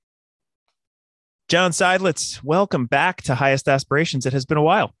John Seidlitz, welcome back to Highest Aspirations. It has been a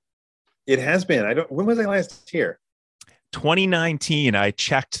while. It has been. When was I last here? 2019. I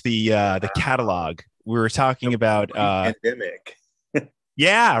checked the catalog. We were talking about pandemic.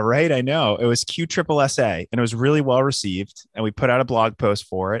 Yeah, right. I know. It was QSSA and it was really well received. And we put out a blog post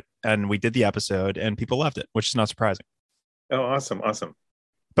for it and we did the episode and people loved it, which is not surprising. Oh, awesome.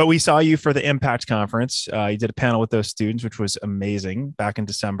 But we saw you for the Impact Conference. You did a panel with those students, which was amazing back in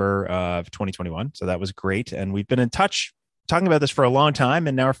December of 2021. So that was great. And we've been in touch talking about this for a long time,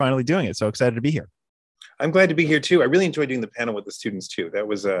 and now we're finally doing it. So excited to be here. I'm glad to be here too. I really enjoyed doing the panel with the students too. That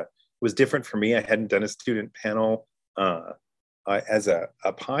was different for me. I hadn't done a student panel as a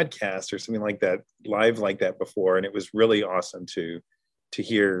podcast or something like that, live like that before. And it was really awesome to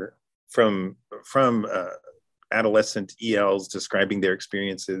hear from adolescent ELs describing their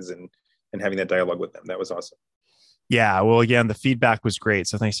experiences and having that dialogue with them. That was awesome. Yeah. Well, again, the feedback was great.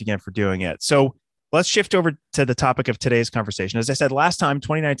 So thanks again for doing it. So let's shift over to the topic of today's conversation. As I said, last time,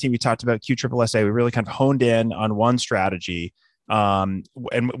 2019, we talked about QSSA. We really kind of honed in on one strategy. And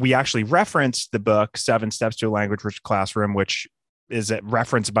we actually referenced the book, 7 Steps to a Language Rich Classroom, which is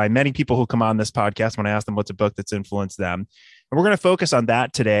referenced by many people who come on this podcast when I ask them what's a book that's influenced them. And we're going to focus on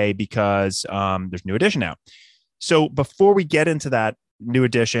that today because there's a new edition out. So before we get into that new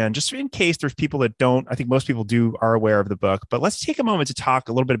edition, just in case there's people that don't, I think most people are aware of the book, but let's take a moment to talk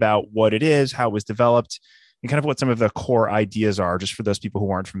a little bit about what it is, how it was developed, and kind of what some of the core ideas are, just for those people who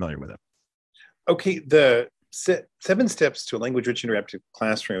aren't familiar with it. Okay. The 7 Steps to a Language Rich Interactive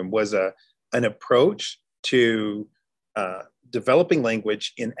Classroom was an approach to developing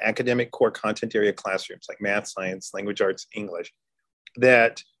language in academic core content area classrooms like math, science, language arts, English,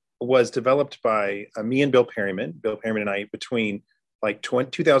 that was developed by me and Bill Perryman and I between like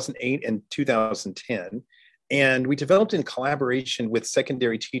 2008 and 2010. And we developed in collaboration with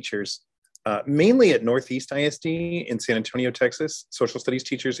secondary teachers, mainly at Northeast ISD in San Antonio, Texas, social studies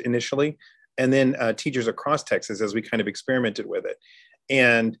teachers initially, and then teachers across Texas as we kind of experimented with it.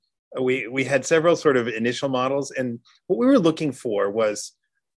 And we had several sort of initial models. And what we were looking for was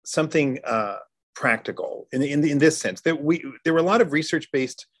something practical in this sense. There were a lot of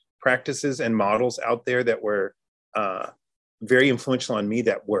research-based practices and models out there that were very influential on me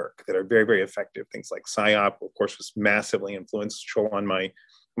that are very, very effective. Things like PSYOP, of course, was massively influential on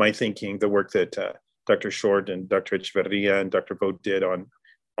my thinking. The work that Dr. Short and Dr. Echeverria and Dr. Vogt did on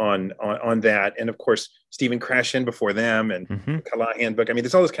that. And of course, Stephen Krashen before them and the Kala Handbook. I mean,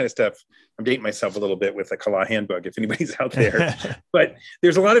 there's all this kind of stuff. I'm dating myself a little bit with the Kala Handbook, if anybody's out there. But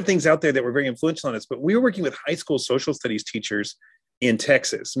there's a lot of things out there that were very influential on us. But we were working with high school social studies teachers in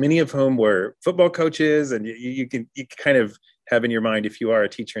Texas, many of whom were football coaches, and you can kind of have in your mind, if you are a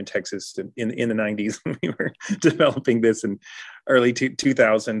teacher in Texas in the 90s, when we were developing this in early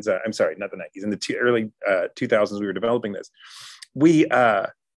 2000s, I'm sorry, not the 90s, in the early 2000s, we were developing this.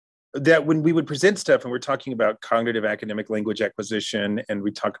 That when we would present stuff and we're talking about cognitive academic language acquisition, and we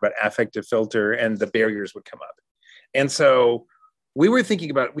talk about affective filter, and the barriers would come up. And so we were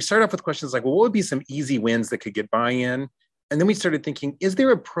thinking about, we started off with questions like, well, what would be some easy wins that could get buy-in? And then we started thinking, is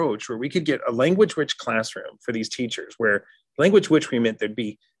there an approach where we could get a language-rich classroom for these teachers, where language-rich we meant there'd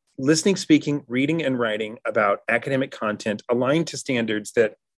be listening, speaking, reading, and writing about academic content aligned to standards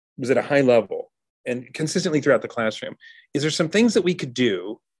that was at a high level and consistently throughout the classroom? Is there some things that we could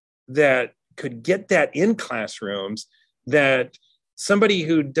do that could get that in classrooms that somebody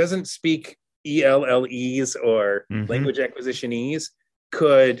who doesn't speak ELLEs or language acquisitionese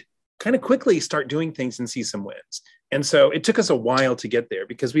could kind of quickly start doing things and see some wins? And so it took us a while to get there,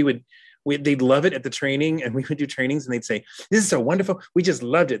 because they'd love it at the training, and we would do trainings and they'd say, this is so wonderful. We just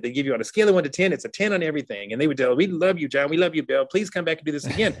loved it. They give you on a scale of 1 to 10, it's a 10 on everything. And they would tell, we love you, John. We love you, Bill. Please come back and do this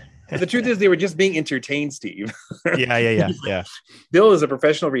again. But the truth is, they were just being entertained, Steve. Yeah. Bill is a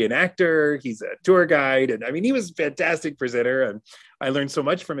professional reenactor. He's a tour guide. And I mean, he was a fantastic presenter, and I learned so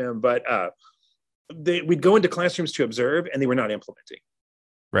much from him. But we'd go into classrooms to observe, and they were not implementing.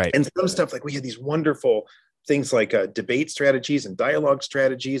 Right. And some stuff, like we had these wonderful things like debate strategies and dialogue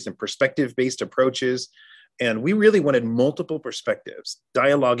strategies and perspective-based approaches. And we really wanted multiple perspectives,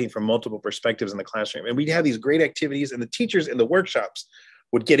 dialoguing from multiple perspectives in the classroom. And we'd have these great activities, and the teachers in the workshops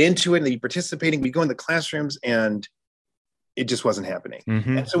would get into it and they'd be participating. We'd go in the classrooms and it just wasn't happening.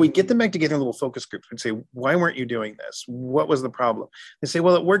 And so we'd get them back together in little focus groups. We'd say, why weren't you doing this? What was the problem? They say,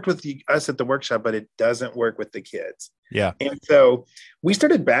 well, it worked with us at the workshop, but it doesn't work with the kids. Yeah. And so we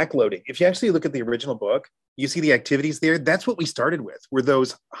started backloading. If you actually look at the original book, you see the activities there. That's what we started with, were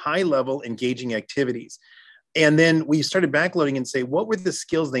those high level engaging activities. And then we started backloading and say, what were the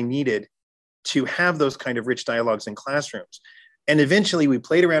skills they needed to have those kind of rich dialogues in classrooms? And eventually we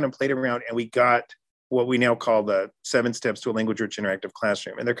played around and we got what we now call the 7 steps to a language-rich interactive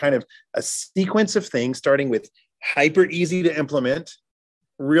classroom. And they're kind of a sequence of things, starting with hyper easy to implement,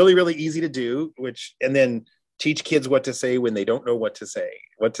 really, really easy to do, and then teach kids what to say when they don't know what to say.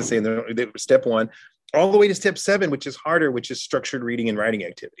 And step 1, all the way to step 7, which is harder, which is structured reading and writing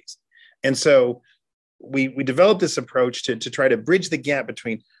activities. And so we developed this approach to try to bridge the gap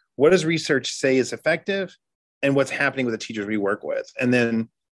between what does research say is effective and what's happening with the teachers we work with. And then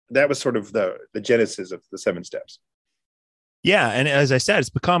that was sort of the genesis of the 7 steps. Yeah. And as I said, it's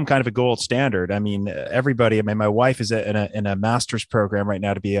become kind of a gold standard. I mean, my wife is in a master's program right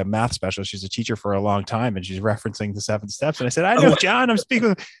now to be a math specialist. She's a teacher for a long time, and she's referencing the 7 steps. And I said, I know, John, I'm speaking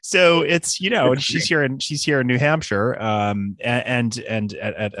with. So it's, she's here in New Hampshire, and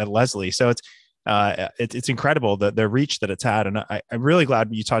at Lesley. So it's incredible the reach that it's had. And I'm really glad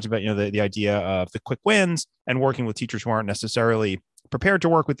you talked about, the idea of the quick wins and working with teachers who aren't necessarily prepared to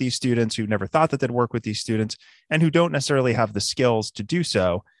work with these students, who never thought that they'd work with these students, and who don't necessarily have the skills to do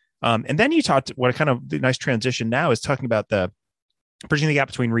so. And then you talked, what kind of the nice transition now is talking about the bridging the gap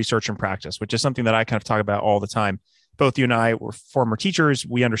between research and practice, which is something that I kind of talk about all the time. Both you and I were former teachers.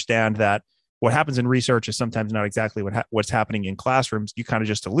 We understand that what happens in research is sometimes not exactly what's happening in classrooms. You kind of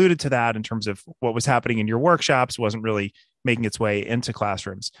just alluded to that in terms of what was happening in your workshops wasn't really making its way into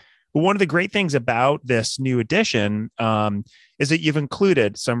classrooms. But one of the great things about this new edition is that you've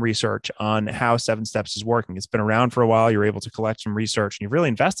included some research on how 7 steps is working. It's been around for a while. You're able to collect some research, and you've really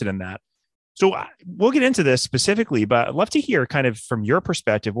invested in that. So we'll get into this specifically, but I'd love to hear kind of from your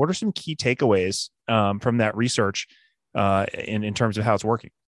perspective, what are some key takeaways from that research in terms of how it's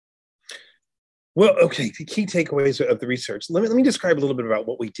working? Well, okay, the key takeaways of the research. Let me describe a little bit about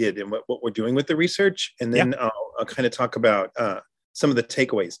what we did and what we're doing with the research, and then I'll kind of talk about some of the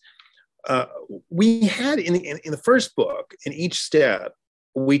takeaways. We had in the first book, in each step,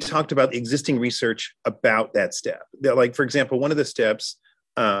 we talked about the existing research about that step. Like, for example, one of the steps,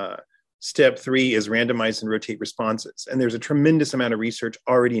 step 3 is randomize and rotate responses. And there's a tremendous amount of research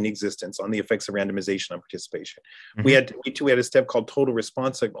already in existence on the effects of randomization on participation. Mm-hmm. We had a step called total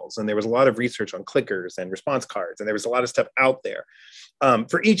response signals, and there was a lot of research on clickers and response cards, and there was a lot of stuff out there.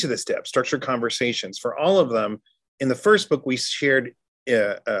 For each of the steps, structured conversations, for all of them, in the first book, we shared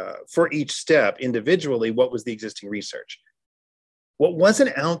for each step individually what was the existing research. What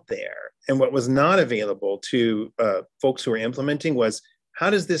wasn't out there and what was not available to folks who are implementing was, how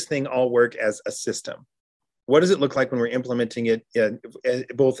does this thing all work as a system? What does it look like when we're implementing it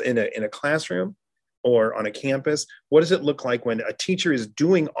both in a classroom or on a campus? What does it look like when a teacher is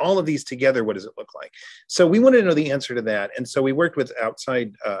doing all of these together? What does it look like? So we wanted to know the answer to that. And so we worked with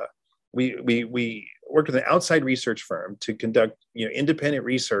outside, we worked with an outside research firm to conduct independent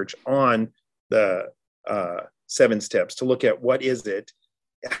research on the 7 steps to look at what is it,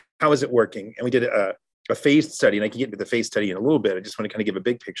 how is it working? And we did a phased study, and I can get into the phased study in a little bit. I just want to kind of give a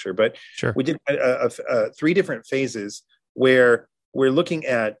big picture, but sure. We did 3 different phases where we're looking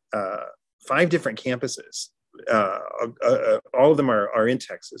at 5 different campuses. All of them are in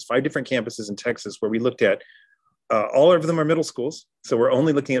Texas, 5 different campuses in Texas, where we looked at all of them are middle schools. So we're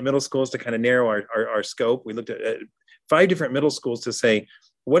only looking at middle schools to kind of narrow our scope. We looked at 5 different middle schools to say,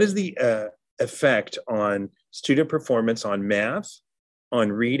 what is the effect on student performance on math,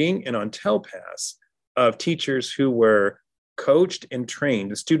 on reading, and on TELPAS of teachers who were coached and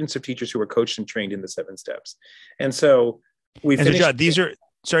trained, the students of teachers who were coached and trained in the 7 steps. And so we finished. So, John, these are,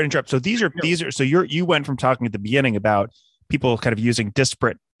 sorry to interrupt. So these are, so you went from talking at the beginning about people kind of using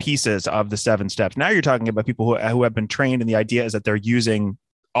disparate pieces of the 7 steps. Now you're talking about people who have been trained, and the idea is that they're using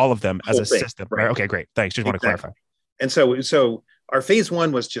all of them as a system. Right? Okay, great. Thanks. Just want to clarify. And so our phase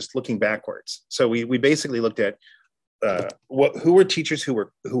 1 was just looking backwards. So we basically looked at who were teachers who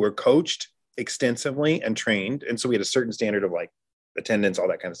were coached extensively and trained. And so we had a certain standard of like attendance, all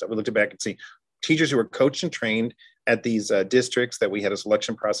that kind of stuff. We looked back and see teachers who were coached and trained at these districts that we had a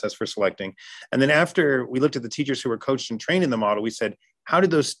selection process for selecting. And then after we looked at the teachers who were coached and trained in the model, we said, how did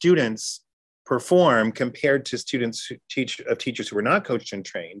those students perform compared to students teachers who were not coached and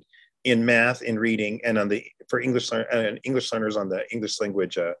trained in math, in reading, and for English learners on the English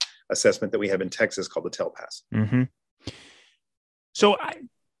language assessment that we have in Texas called the TELPAS. Mm-hmm. So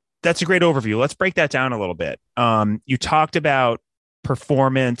that's a great overview. Let's break that down a little bit. You talked about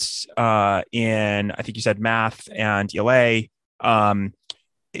performance in, I think you said math and ELA.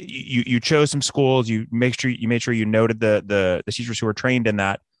 You chose some schools. You made sure you noted the teachers who were trained in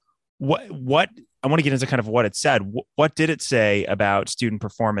that. What I want to get into kind of what it said. What did it say about student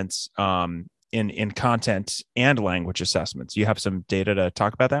performance in content and language assessments? Do you have some data to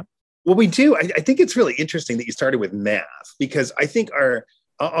talk about that? Well, we do. I think it's really interesting that you started with math, because I think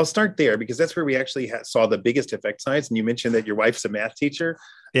I'll start there because that's where we actually saw the biggest effect size. And you mentioned that your wife's a math teacher.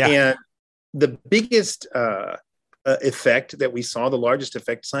 Yeah. And the biggest effect that we saw, the largest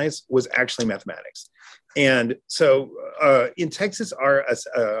effect size, was actually mathematics. And so in Texas,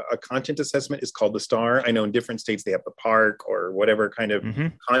 a content assessment is called the STAR. I know in different states they have the PARC or whatever kind of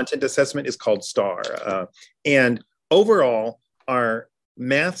content assessment is called STAR. And overall, our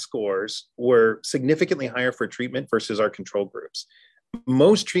math scores were significantly higher for treatment versus our control groups.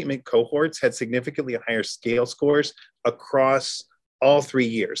 Most treatment cohorts had significantly higher scale scores across all 3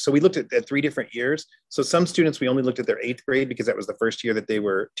 years. So we looked at 3 different years. So some students, we only looked at their 8th grade because that was the first year that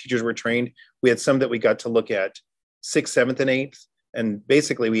teachers were trained. We had some that we got to look at 6th, 7th, and 8th. And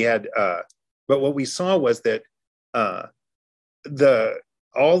basically we had, but what we saw was that all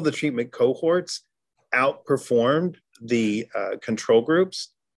the treatment cohorts outperformed the control groups.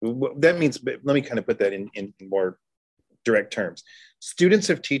 That means, let me kind of put that in more direct terms.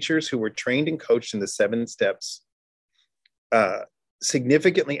 Students of teachers who were trained and coached in the 7 steps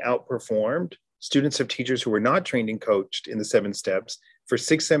significantly outperformed students of teachers who were not trained and coached in the 7 steps for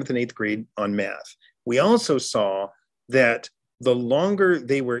 6th, 7th, and 8th grade on math. We also saw that the longer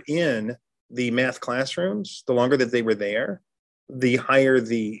they were in the math classrooms, the longer that they were there, the higher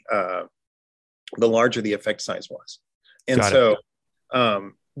the larger the effect size was. And so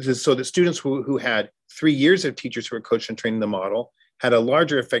the students who had 3 years of teachers who were coached and trained in the model had a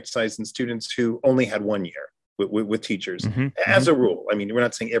larger effect size than students who only had 1 year with teachers. As a rule. I mean, we're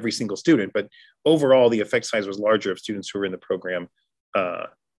not saying every single student, but overall the effect size was larger of students who were in the program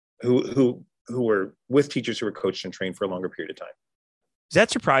who were with teachers who were coached and trained for a longer period of time. Is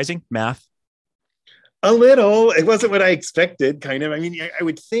that surprising, math? A little. It wasn't what I expected, kind of. I mean, I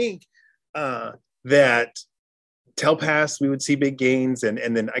would think that TELPAS, we would see big gains.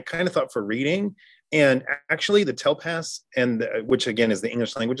 And then I kind of thought for reading, and actually the TELPAS, which again is the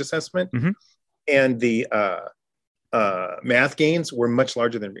English language assessment, and the math gains were much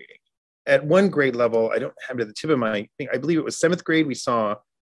larger than reading. At one grade level, I don't have it at the tip of my thing, I believe it was 7th grade, we saw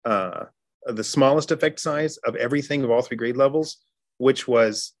the smallest effect size of everything of all 3 grade levels, which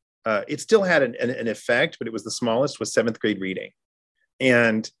was, it still had an effect, but it was the smallest, was 7th grade reading.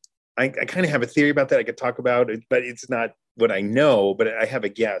 And I kind of have a theory about that. I could talk about it, but it's not what I know, but I have a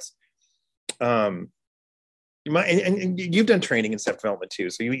guess. And you've done training in step development too.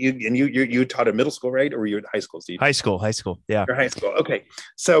 So you taught at middle school, right? Or were you at high school, Steve? High school. Yeah. Or high school. Okay.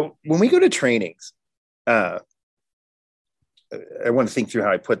 So when we go to trainings, I want to think through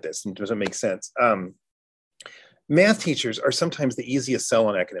how I put this, and does it make sense? Math teachers are sometimes the easiest sell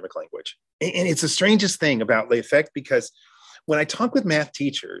on academic language. And it's the strangest thing about the effect, because when I talk with math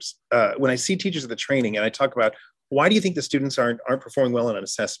teachers, when I see teachers at the training and I talk about, why do you think the students aren't performing well in an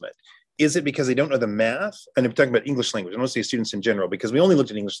assessment? Is it because they don't know the math? And I'm talking about English language. I don't say students in general, because we only looked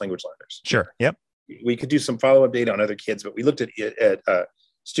at English language learners. Sure. Yep. We could do some follow-up data on other kids, but we looked at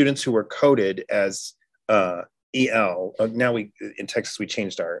students who were coded as EL. Now in Texas, we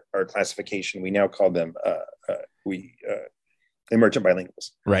changed our classification. We now call them emergent bilinguals.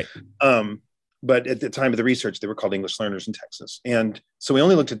 Right. But at the time of the research, they were called English learners in Texas. And so we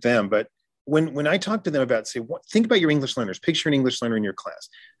only looked at them. But when I talk to them about, think about your English learners, picture an English learner in your class.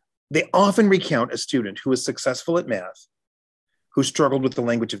 They often recount a student who was successful at math, who struggled with the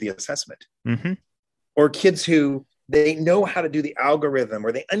language of the assessment. Or kids who they know how to do the algorithm,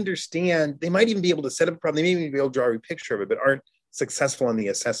 or they understand, they might even be able to set up a problem. They may even be able to draw a picture of it, but aren't successful in the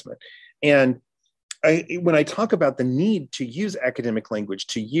assessment. And when I talk about the need to use academic language,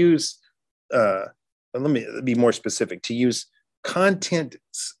 to use, let me be more specific, to use content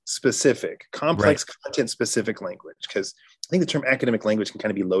specific, complex content specific language, because I think the term academic language can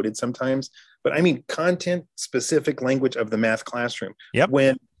kind of be loaded sometimes, but I mean content specific language of the math classroom.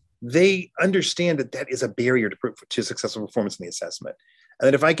 When they understand that is a barrier to successful performance in the assessment. And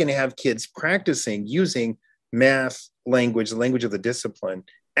that if I can have kids practicing using math language, the language of the discipline,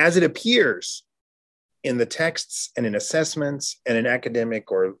 as it appears in the texts and in assessments and in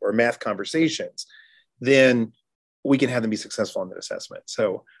academic or math conversations, then we can have them be successful in that assessment.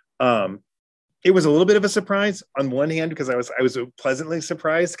 So it was a little bit of a surprise on one hand, because I was pleasantly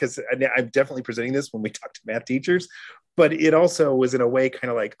surprised, because I'm definitely presenting this when we talk to math teachers, but it also was in a way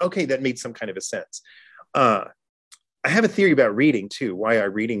kind of like, okay, that made some kind of a sense. I have a theory about reading too, why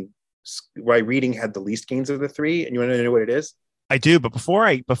reading had the least gains of the 3. And you want to know what it is? I do, but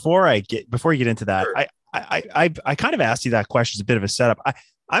before you get into that, sure. I kind of asked you that question as a bit of a setup.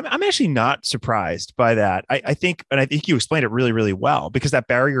 I'm actually not surprised by that. I think you explained it really, really well, because that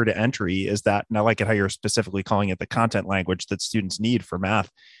barrier to entry is that, and I like it how you're specifically calling it the content language that students need for math,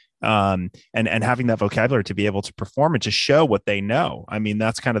 and having that vocabulary to be able to perform and to show what they know. I mean,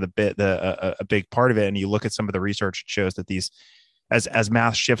 that's kind of a big part of it. And you look at some of the research, it shows that these, as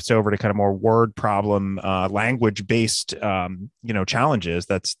math shifts over to kind of more word problem, language based, challenges,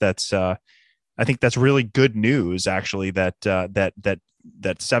 that's I think that's really good news, actually, that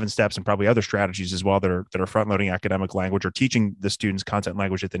 7 steps and probably other strategies as well that are front loading academic language or teaching the students content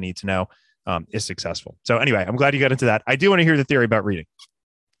language that they need to know is successful. So anyway, I'm glad you got into that. I do want to hear the theory about reading.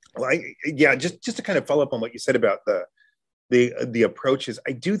 Well, just to kind of follow up on what you said about the approaches,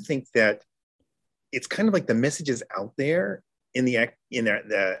 I do think that it's kind of like the messages out there in the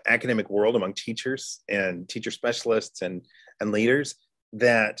academic world among teachers and teacher specialists and leaders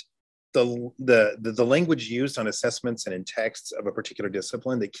that the language used on assessments and in texts of a particular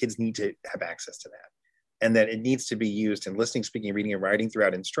discipline, that kids need to have access to that, and that it needs to be used in listening, speaking, reading, and writing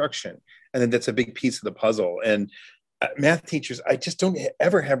throughout instruction. And then that's a big piece of the puzzle. And math teachers, I just don't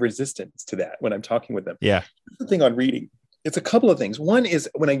ever have resistance to that when I'm talking with them. Yeah. The thing on reading, it's a couple of things. One is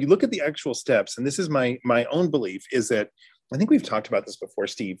when you look at the actual steps, and this is my own belief, is that I think we've talked about this before,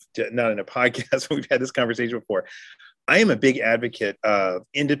 Steve, not in a podcast, but we've had this conversation before. I am a big advocate of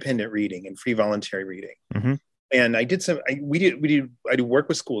independent reading and free voluntary reading. Mm-hmm. And I do work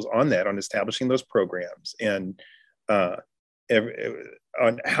with schools on that, on establishing those programs and on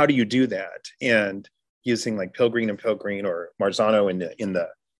how do you do that, and using like Pilgreen or Marzano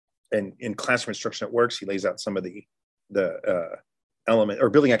in Classroom Instruction at Works. He lays out some of the element, or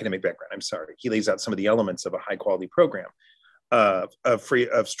Building Academic Background. I'm sorry. He lays out some of the elements of a high quality program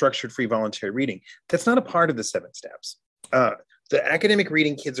of structured free voluntary reading. That's not a part of the 7 steps. The academic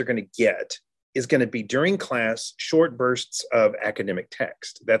reading kids are going to get is going to be during class, short bursts of academic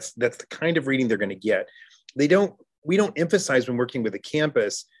text. That's the kind of reading they're going to get. We don't emphasize when working with a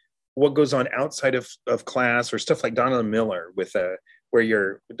campus what goes on outside of class, or stuff like Donald Miller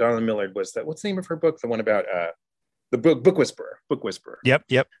Donald Miller was that, what's the name of her book? The one about the Book Whisperer.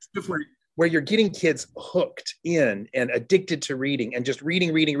 Yep. Stuff where you're getting kids hooked in and addicted to reading and just reading.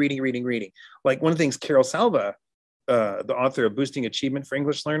 Like one of the things Carol Salva, the author of Boosting Achievement for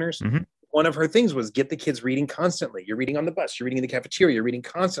English Learners, mm-hmm. one of her things was get the kids reading constantly. You're reading on the bus, you're reading in the cafeteria, you're reading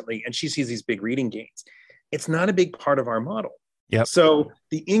constantly. And she sees these big reading gains. It's not a big part of our model. Yep. So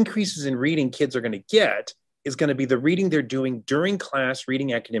the increases in reading kids are going to get is going to be the reading they're doing during class,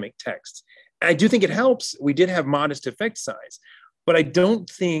 reading academic texts. I do think it helps. We did have modest effect size, but I don't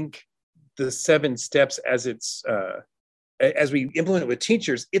think the 7 steps as we implement it with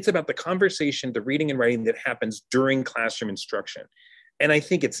teachers, it's about the conversation, the reading and writing that happens during classroom instruction. And I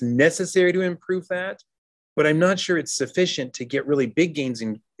think it's necessary to improve that, but I'm not sure it's sufficient to get really big gains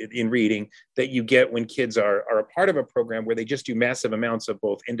in reading that you get when kids are a part of a program where they just do massive amounts of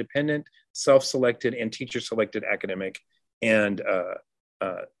both independent, self-selected, and teacher-selected academic and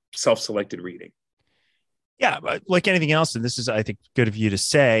self-selected reading. Yeah, like anything else, and this is, I think, good of you to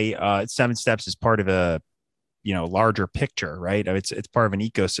say, 7 steps is part of a, larger picture, right? It's part of an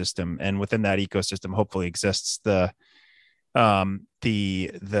ecosystem, and within that ecosystem, hopefully exists the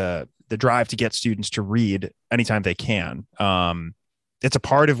drive to get students to read anytime they can. It's a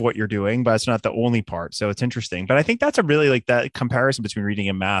part of what you're doing, but it's not the only part. So it's interesting. But I think that's a really, like, that comparison between reading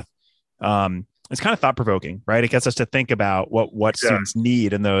and math. It's kind of thought provoking, right? It gets us to think about what students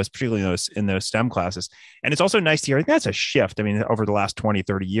need in those, particularly in those STEM classes. And it's also nice to hear, I think that's a shift. I mean, over the last 20,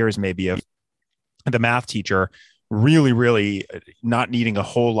 30 years, maybe, of the math teacher really, really not needing a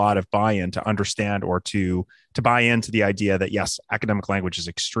whole lot of buy-in to understand or to buy into the idea that, yes, academic language is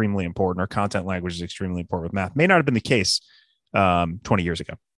extremely important, or content language is extremely important with math. May not have been the case 20 years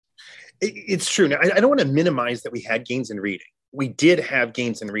ago. It's true. Now, I don't want to minimize that we had gains in reading. We did have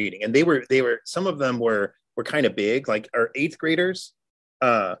gains in reading, and they were some of them were kind of big. Like our 8th graders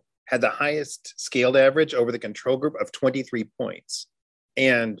had the highest scaled average over the control group of 23 points.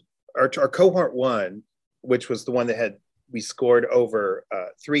 And our cohort 1, which was the one that we scored over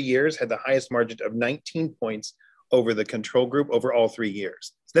 3 years, had the highest margin of 19 points over the control group over all 3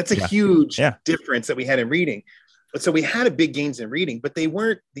 years. So that's a huge difference that we had in reading. So we had a big gains in reading, but they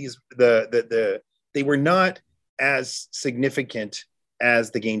weren't they were not as significant as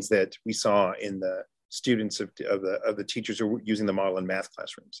the gains that we saw in the students of the teachers who were using the model in math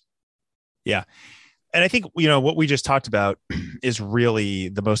classrooms. Yeah. And I think, what we just talked about is really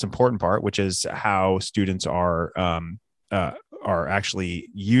the most important part, which is how students are actually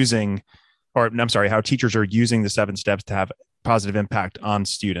using, how teachers are using the 7 steps to have positive impact on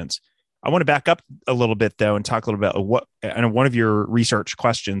students. I want to back up a little bit, though, and talk a little bit and one of your research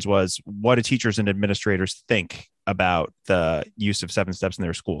questions was, what do teachers and administrators think about the use of 7 steps in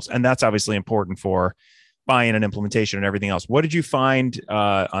their schools? And that's obviously important for buy-in and implementation and everything else. What did you find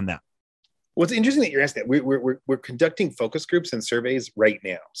on that? Well, it's interesting that you're asking that. We're conducting focus groups and surveys right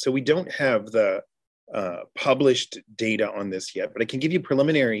now. So we don't have the published data on this yet, but I can give you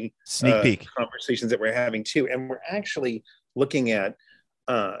preliminary sneak peek conversations that we're having too. And we're actually looking at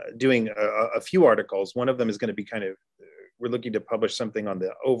doing a few articles. One of them is going to be we're looking to publish something on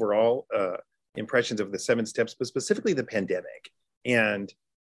the overall impressions of the 7 steps, but specifically the pandemic. And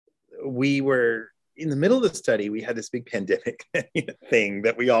we were in the middle of the study, we had this big pandemic thing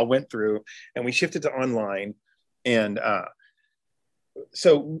that we all went through, and we shifted to online. And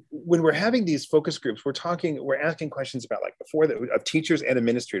so when we're having these focus groups, we're asking questions about of teachers and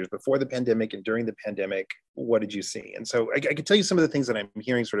administrators before the pandemic and during the pandemic. What did you see? And so I can tell you some of the things that I'm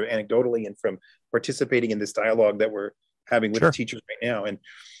hearing sort of anecdotally and from participating in this dialogue that we're having with the teachers right now. And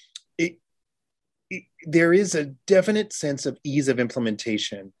there is a definite sense of ease of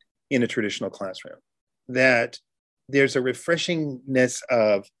implementation in a traditional classroom, that there's a refreshingness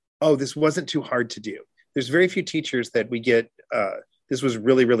of, oh, this wasn't too hard to do. There's very few teachers that we get, this was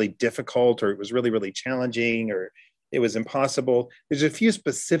really, really difficult, or it was really, really challenging, or it was impossible. There's a few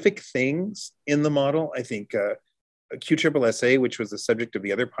specific things in the model. I think QSSSA, which was the subject of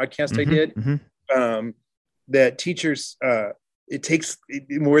the other podcast I did, that teachers, it takes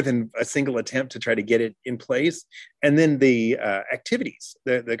more than a single attempt to try to get it in place. And then the activities,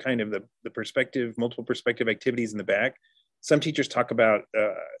 the kind of the multiple perspective activities in the back. Some teachers talk about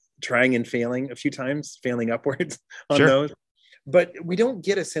trying and failing a few times, failing upwards on those. But we don't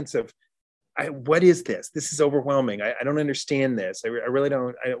get a sense of, what is this? This is overwhelming. I don't understand this. I really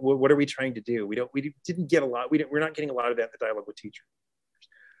don't. What are we trying to do? We didn't get a lot. We're not getting a lot of that in the dialogue with teachers.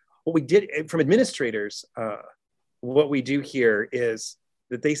 What we did from administrators, what we do here is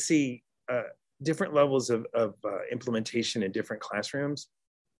that they see different levels of implementation in different classrooms.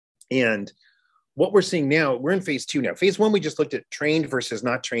 And what we're seeing now, we're in phase 2 now. Phase 1, we just looked at trained versus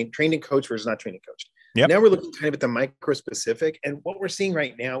not trained, trained and coached versus not trained and coached. Yep. Now we're looking kind of at the micro specific. And what we're seeing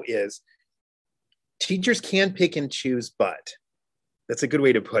right now is teachers can pick and choose, but that's a good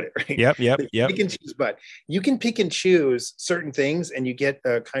way to put it, right? Yep. Pick and choose, but you can pick and choose certain things, and you get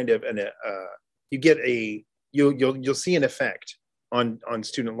a kind of you'll see an effect on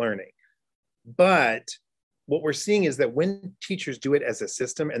student learning. But what we're seeing is that when teachers do it as a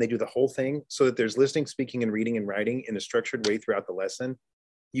system and they do the whole thing, so that there's listening, speaking, and reading and writing in a structured way throughout the lesson,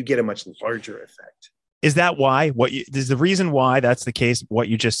 you get a much larger effect. Is that why? Is the reason why that's the case what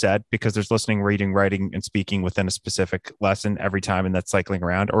you just said? Because there's listening, reading, writing, and speaking within a specific lesson every time, and that's cycling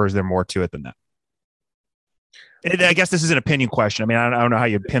around, or is there more to it than that? I guess this is an opinion question. I mean, I don't know how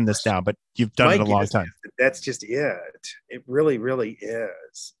you'd pin this down, but you've done it a long time. That's just it. It really, really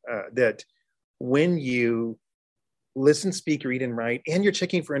is. That when you listen, speak, read, and write, and you're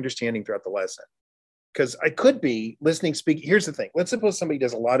checking for understanding throughout the lesson. Because I could be listening, speaking. Here's the thing. Let's suppose somebody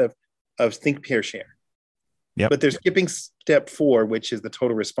does a lot of think, pair, share. Yep. But they're skipping step 4, which is the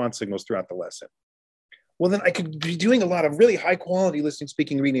total response signals throughout the lesson. Well, then I could be doing a lot of really high quality listening,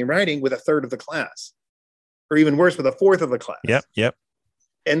 speaking, reading, and writing with a third of the class. Or even worse, with a fourth of the class. Yep.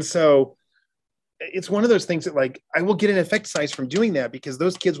 And so it's one of those things that I will get an effect size from doing that, because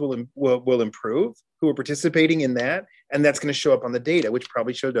those kids will improve who are participating in that. And that's going to show up on the data, which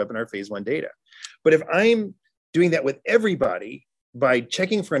probably showed up in our phase 1 data. But if I'm doing that with everybody by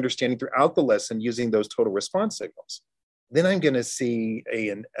checking for understanding throughout the lesson using those total response signals, then I'm going to see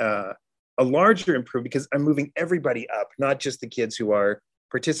a larger improvement, because I'm moving everybody up, not just the kids who are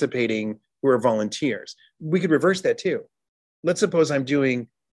participating, who are volunteers. We could reverse that too. Let's suppose I'm doing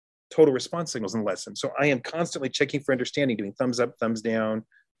total response signals in the lesson. So I am constantly checking for understanding, doing thumbs up, thumbs down,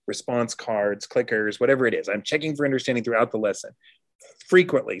 response cards, clickers, whatever it is. I'm checking for understanding throughout the lesson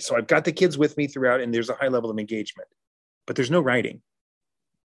frequently. So I've got the kids with me throughout, and there's a high level of engagement, but there's no writing.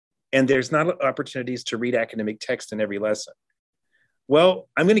 And there's not opportunities to read academic text in every lesson. Well,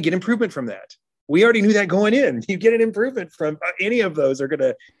 I'm going to get improvement from that. We already knew that going in. You get an improvement from any of those are going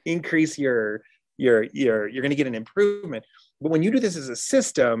to increase you're going to get an improvement. But when you do this as a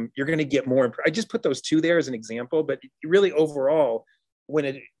system, you're going to get more. I just put those 2 there as an example, but really overall, what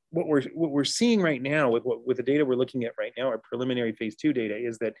we're seeing right now with the data we're looking at right now, our preliminary phase 2 data,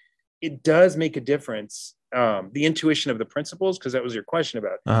 is that it does make a difference. The intuition of the principals, because that was your question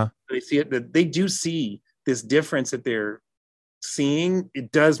about, they see it, that they do see this difference that they're seeing.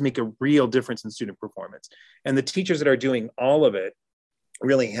 It does make a real difference in student performance, and the teachers that are doing all of it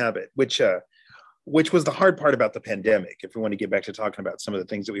really have it, which was the hard part about the pandemic, if we want to get back to talking about some of the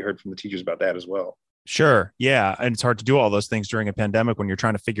things that we heard from the teachers about that as well. Sure. Yeah. And it's hard to do all those things during a pandemic when you're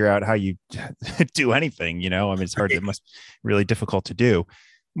trying to figure out how you do anything, I mean, it's hard. It must be really difficult to do.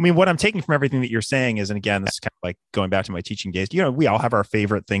 I mean, what I'm taking from everything that you're saying is, and again, this is kind of like going back to my teaching days, we all have our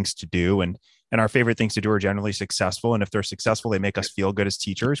favorite things to do, and our favorite things to do are generally successful. And if they're successful, they make us feel good as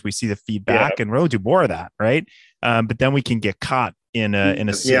teachers. We see the feedback and we'll do more of that. Right. But then we can get caught in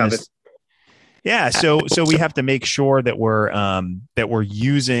a so we have to make sure that we're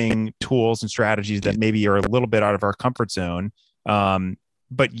using tools and strategies that maybe are a little bit out of our comfort zone.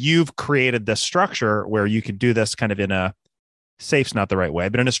 But you've created the structure where you can do this kind of in a safe's not the right way,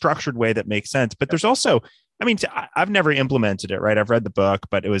 but in a structured way that makes sense. But there's also, I mean, I've never implemented it, right? I've read the book,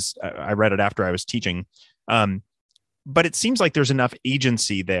 but I read it after I was teaching. But it seems like there's enough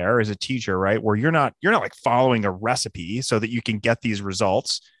agency there as a teacher, right? Where you're not like following a recipe so that you can get these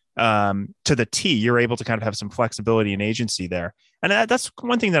results to the T. You're able to kind of have some flexibility and agency there. And that's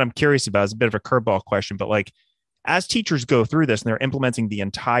one thing that I'm curious about. It's a bit of a curveball question, but like as teachers go through this and they're implementing the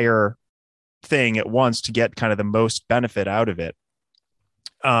entire thing at once to get kind of the most benefit out of it.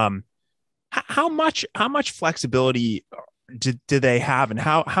 How much flexibility do they have, and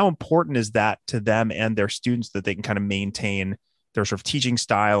how important is that to them and their students that they can kind of maintain their sort of teaching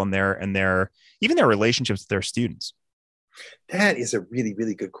style and their even their relationships with their students? That is a really,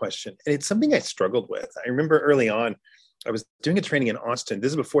 really good question. And it's something I struggled with. I remember early on, I was doing a training in Austin.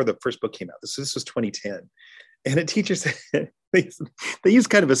 This is before the first book came out. This was 2010. And a teacher said, they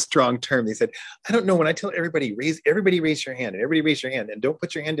used kind of a strong term. They said, I don't know, when I tell everybody raise your hand, and everybody raise your hand, and don't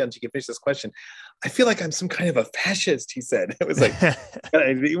put your hand down until you can finish this question, I feel like I'm some kind of a fascist, he said. It was like,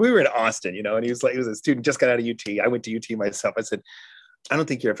 we were in Austin, and he was a student, just got out of UT. I went to UT myself. I said, I don't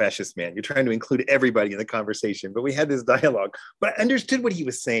think you're a fascist, man. You're trying to include everybody in the conversation. But we had this dialogue. But I understood what he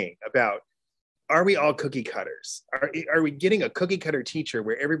was saying about, are we all cookie cutters? Are we getting a cookie cutter teacher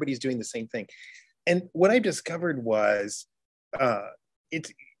where everybody's doing the same thing? And what I discovered was it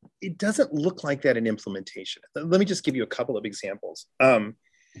doesn't look like that in implementation. Let me just give you a couple of examples. There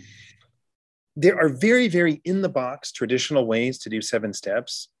are very, very in the box traditional ways to do 7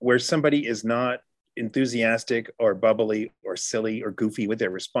 steps where somebody is not enthusiastic or bubbly or silly or goofy with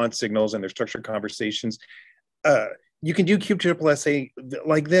their response signals and their structured conversations. You can do QSSA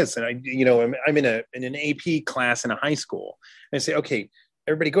like this. And I'm in an AP class in a high school, and I say, okay,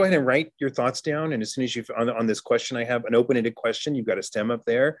 everybody go ahead and write your thoughts down. And as soon as on this question, I have an open-ended question. You've got a stem up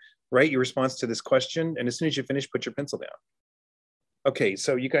there. Write your response to this question. And as soon as you finish, put your pencil down. Okay,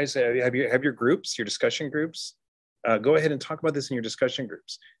 so you guys have your groups, your discussion groups. Go ahead and talk about this in your discussion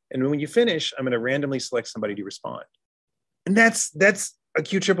groups. And when you finish, I'm going to randomly select somebody to respond. And that's a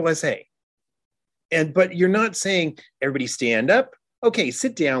QSSA. But you're not saying everybody stand up. Okay,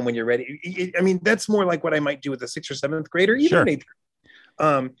 sit down when you're ready. I mean, that's more like what I might do with a 6th or 7th grader, even an 8th grader.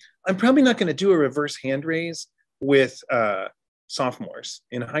 I'm probably not going to do a reverse hand raise with sophomores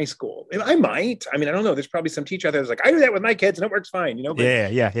in high school. I might. I mean, I don't know. There's probably some teacher out there that's like, I do that with my kids and it works fine. But,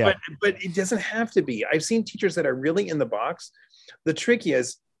 yeah. But it doesn't have to be. I've seen teachers that are really in the box. The trick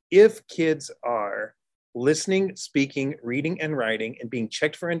is if kids are listening, speaking, reading, and writing, and being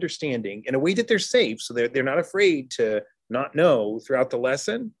checked for understanding in a way that they're safe, so they're not afraid to not know throughout the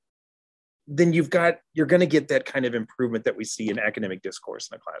lesson, then you're going to get that kind of improvement that we see in academic discourse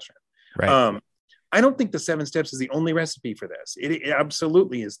in the classroom. Right. I don't think the 7 steps is the only recipe for this. It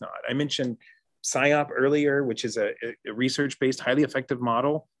absolutely is not. I mentioned SIOP earlier, which is a research-based, highly effective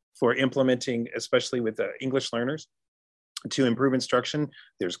model for implementing, especially with English learners, to improve instruction.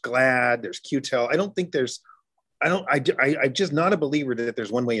 There's GLAD, there's QTEL. I'm just not a believer that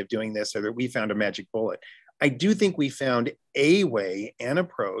there's one way of doing this or that we found a magic bullet. I do think we found a way, an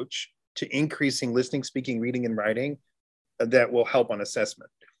approach to increasing listening, speaking, reading, and writing that will help on assessment.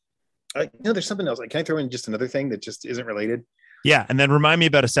 There's something else. Can I throw in just another thing that just isn't related? Yeah. And then remind me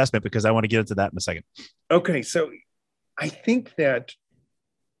about assessment, because I want to get into that in a second. Okay. So I think that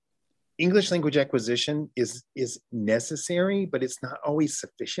English language acquisition is necessary, but it's not always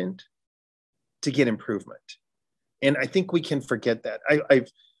sufficient to get improvement. And I think we can forget that.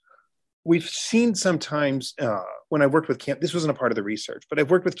 We've seen sometimes when I worked with this wasn't a part of the research, but I've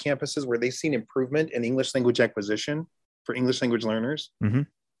worked with campuses where they've seen improvement in English language acquisition for English language learners,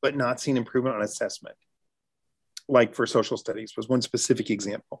 but not seen improvement on assessment. Like for social studies was one specific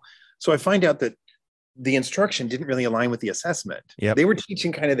example. So I find out that the instruction didn't really align with the assessment. Yep. They were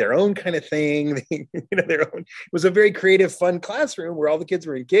teaching kind of their own kind of thing. Their own. It was a very creative, fun classroom where all the kids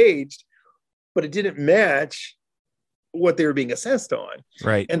were engaged, but it didn't match what they were being assessed on.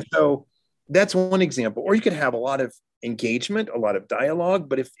 Right. And so that's one example. Or you could have a lot of engagement, a lot of dialogue,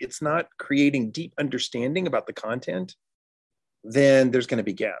 but if it's not creating deep understanding about the content, then there's going to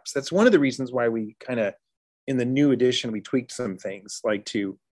be gaps. That's one of the reasons why we kind of, in the new edition, we tweaked some things, like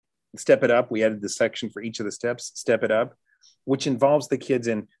to step it up. We added the section for each of the steps, step it up. which involves the kids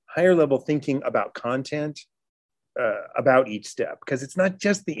in higher level thinking about content, about each step, because it's not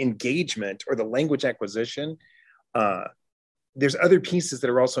just the engagement or the language acquisition. There's other pieces that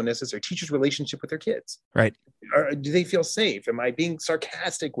are also necessary. Teachers' relationship with their kids. Right. Do they feel safe? Am I being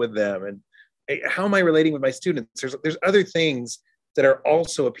sarcastic with them? And how am I relating with my students? There's other things that are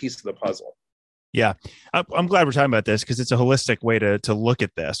also a piece of the puzzle. Yeah. I'm glad we're talking about this because it's a holistic way to look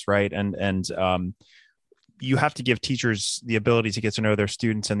at this. Right. And you have to give teachers the ability to get to know their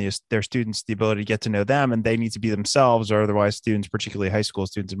students and their students the ability to get to know them, and they need to be themselves, or otherwise students, particularly high school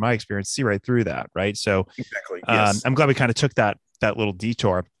students in my experience, see right through that. Right. So exactly. Yes. I'm glad we kind of took that little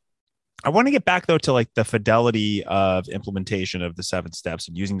detour. I want to get back though to like the fidelity of implementation of the 7 steps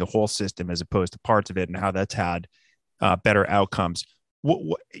and using the whole system as opposed to parts of it, and how that's had better outcomes.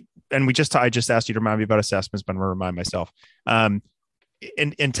 And I just asked you to remind me about assessments, but I'm going to remind myself.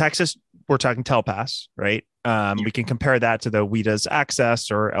 In Texas, we're talking TELPAS, right? We can compare that to the WIDA's Access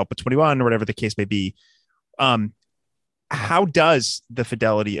or ELPA 21 or whatever the case may be. How does the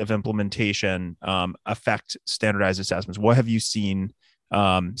fidelity of implementation affect standardized assessments? What have you seen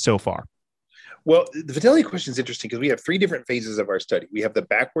so far? Well, the fidelity question is interesting because we have 3 different phases of our study. We have the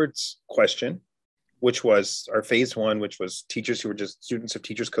backwards question, which was our phase 1, which was teachers who were just students of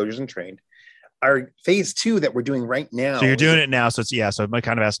teachers, coaches, and trained. Our phase 2 that we're doing right now. So you're doing it now. So so I'm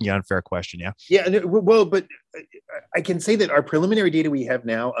kind of asking you an unfair question. Yeah. Yeah. Well, but I can say that our preliminary data we have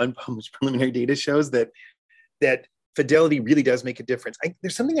now, unpublished preliminary data, shows that fidelity really does make a difference.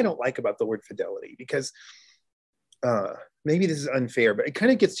 There's something I don't like about the word fidelity because maybe this is unfair, but it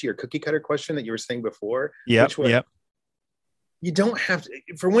kind of gets to your cookie cutter question that you were saying before. Yeah. You don't have to,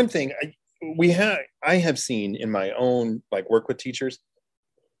 for one thing, I have seen in my own work with teachers,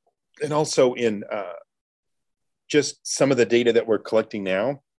 and also in just some of the data that we're collecting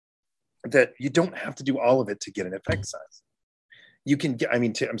now, that you don't have to do all of it to get an effect size. You can get,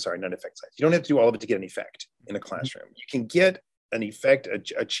 I'm sorry, not effect size. You don't have to do all of it to get an effect in a classroom. You can get an effect,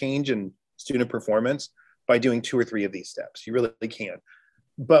 a change in student performance by doing 2 or 3 of these steps. You really can.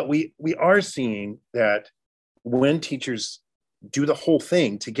 But we are seeing that when teachers do the whole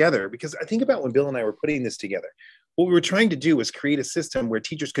thing together, because I think about when Bill and I were putting this together, what we were trying to do was create a system where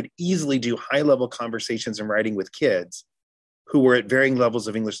teachers could easily do high-level conversations and writing with kids who were at varying levels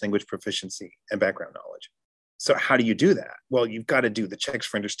of English language proficiency and background knowledge. So how do you do that? Well, you've got to do the checks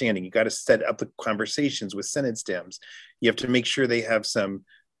for understanding. You've got to set up the conversations with sentence stems. You have to make sure they have some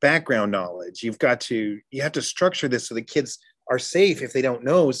background knowledge. You have to structure this so the kids are safe if they don't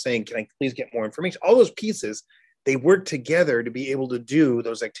know, saying, can I please get more information? All those pieces, they work together to be able to do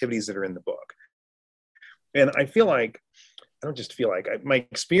those activities that are in the book. And I feel like, my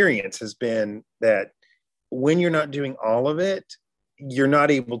experience has been that when you're not doing all of it, you're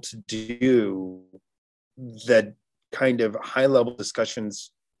not able to do the kind of high level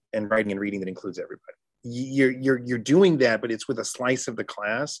discussions and writing and reading that includes everybody. You're doing that, but it's with a slice of the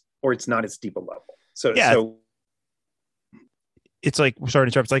class, or it's not as deep a level. So it's like, sorry to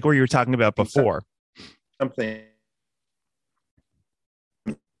interrupt, it's like what you were talking about before. Something.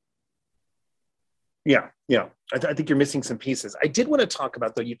 Yeah. I think you're missing some pieces. I did want to talk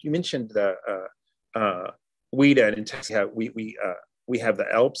about, though, you mentioned the WIDA, and in Texas we have the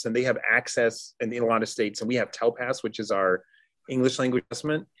ELPS, and they have Access in a lot of states, and we have TELPAS, which is our English language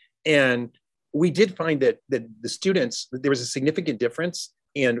assessment. And we did find that the students, there was a significant difference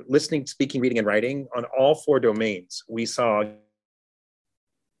in listening, speaking, reading, and writing on all 4 domains. We saw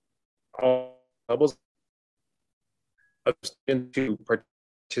all levels of students who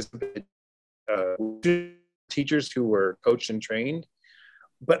participated, teachers who were coached and trained.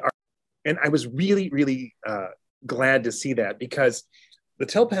 And I was really, really glad to see that, because the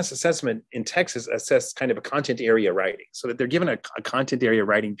TELPAS assessment in Texas assessed kind of a content area writing, so that they're given a content area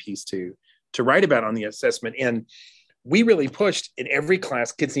writing piece to write about on the assessment. And we really pushed in every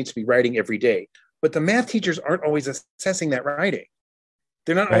class, kids need to be writing every day. But the math teachers aren't always assessing that writing.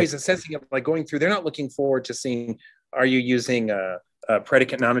 They're not always assessing it, like going through, they're not looking forward to seeing, are you using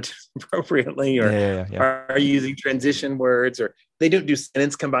predicate nominative appropriately, or are you using transition words, or they don't do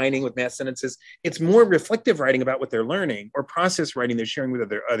sentence combining with math sentences. It's more reflective writing about what they're learning, or process writing they're sharing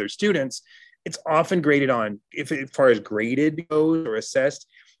with other students. It's often graded on, as far as graded goes or assessed,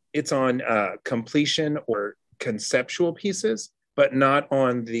 it's on completion or conceptual pieces, but not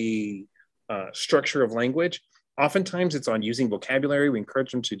on the structure of language. Oftentimes it's on using vocabulary. We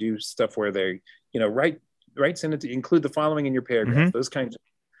encourage them to do stuff where they, write sentence, include the following in your paragraph, those kinds of.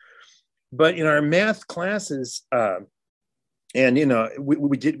 But in our math classes,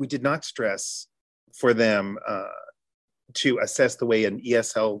 we did not stress for them to assess the way an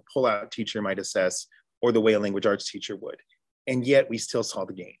ESL pullout teacher might assess, or the way a language arts teacher would. and yet we still saw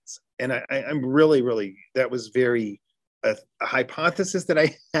the gains. And I'm really, that was a hypothesis that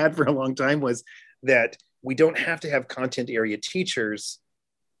I had for a long time, was that we don't have to have content area teachers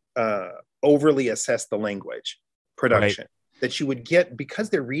overly assess the language production. Right. That you would get,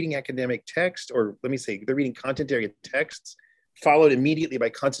 because they're reading academic text, or let me say, they're reading content area texts, followed immediately by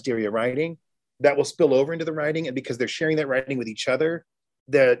content area writing, that will spill over into the writing. And because they're sharing that writing with each other,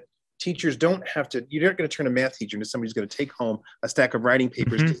 that teachers don't have to, you're not going to turn a math teacher into somebody who's going to take home a stack of writing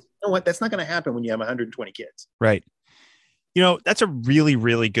papers. Mm-hmm. You know what? That's not going to happen when you have 120 kids. Right. You know, that's a really,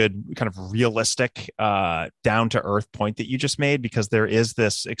 really good kind of realistic, down to earth point that you just made, because there is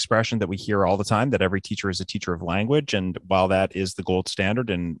this expression that we hear all the time that every teacher is a teacher of language. And while that is the gold standard,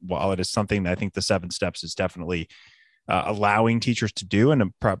 and while it is something that I think the 7 steps is definitely allowing teachers to do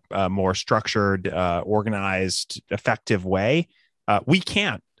in a more structured, organized, effective way, we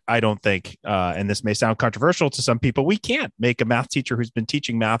can't, I don't think, and this may sound controversial to some people, we can't make a math teacher who's been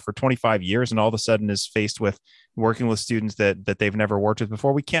teaching math for 25 years and all of a sudden is faced with working with students that they've never worked with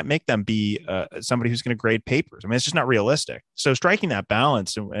before. We can't make them be somebody who's going to grade papers. I mean, it's just not realistic. So striking that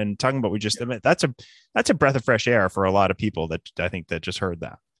balance and talking about that's a breath of fresh air for a lot of people that I think that just heard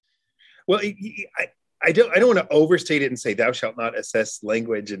that. Well, I don't want to overstate it and say thou shalt not assess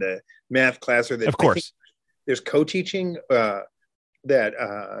language in a math class, or that. Of course, there's co-teaching. We're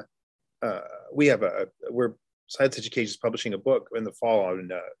Science Education is publishing a book in the fall on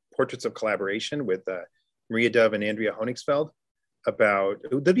portraits of collaboration with Maria Dove and Andrea Honigsfeld.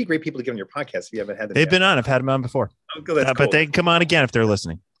 They'd be great people to get on your podcast if you haven't had them. They've been on. I've had them on before. Oh, cool. Cool. But they can come on again if they're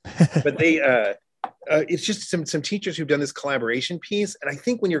listening. But it's just some teachers who've done this collaboration piece, and I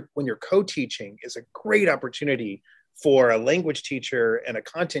think when you're co-teaching is a great opportunity for a language teacher and a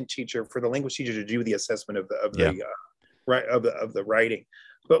content teacher, for the language teacher to do the assessment of the writing.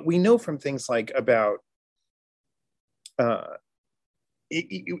 But we know from things like about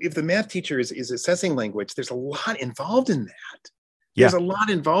if the math teacher is assessing language, there's a lot involved in that. There's a lot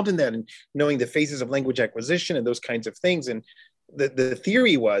involved in that, and knowing the phases of language acquisition and those kinds of things. And the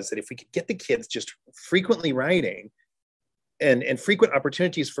theory was that if we could get the kids just frequently writing and frequent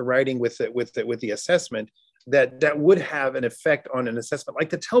opportunities for writing with the assessment, that would have an effect on an assessment like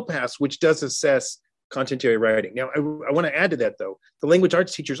the TELPAS, which does assess content area writing. Now, I want to add to that, though. The language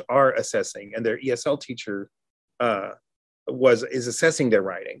arts teachers are assessing, and their ESL teacher is assessing their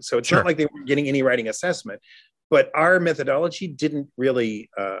writing. So it's not like they weren't getting any writing assessment, but our methodology didn't really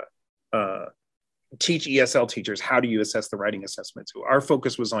teach ESL teachers how do you assess the writing assessments. Our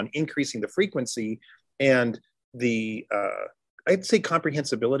focus was on increasing the frequency and the I'd say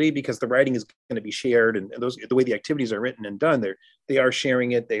comprehensibility, because the writing is going to be shared, and the way the activities are written and done, they are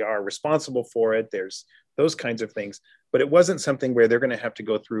sharing it, they are responsible for it. There's those kinds of things, but it wasn't something where they're going to have to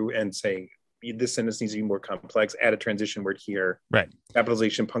go through and say, this sentence needs to be more complex, add a transition word here, right?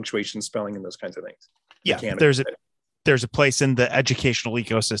 Capitalization, punctuation, spelling, and those kinds of things. Yeah, there's a place in the educational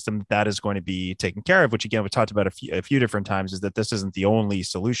ecosystem that is going to be taken care of, which again, we talked about a few different times, is that this isn't the only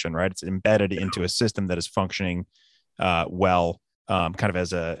solution, right? It's embedded into a system that is functioning kind of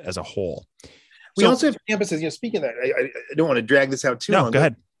as a whole. We also have campuses, speaking of that, I don't want to drag this out too long. Go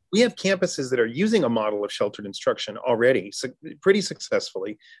ahead. We have campuses that are using a model of sheltered instruction already, pretty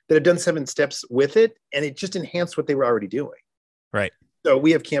successfully, that have done 7 steps with it, and it just enhanced what they were already doing. Right. So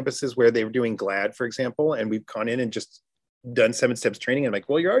we have campuses where they were doing GLAD, for example, and we've gone in and just done 7 steps training. And I'm like,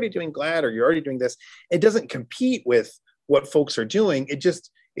 well, you're already doing GLAD, or you're already doing this. It doesn't compete with what folks are doing. It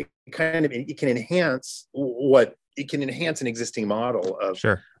can enhance an existing model of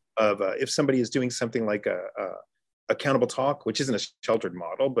if somebody is doing something like a accountable talk, which isn't a sheltered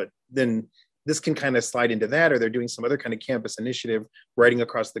model, but then this can kind of slide into that, or they're doing some other kind of campus initiative, writing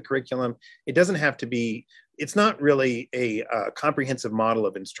across the curriculum. It doesn't have to be, it's not really a comprehensive model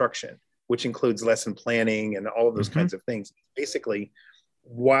of instruction, which includes lesson planning and all of those kinds of things. Basically,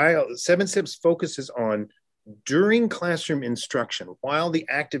 while 7 Steps focuses on during classroom instruction, while the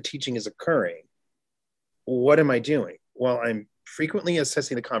active teaching is occurring, what am I doing? Well, I'm frequently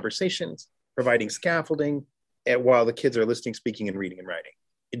assessing the conversations, providing scaffolding, and while the kids are listening, speaking, and reading and writing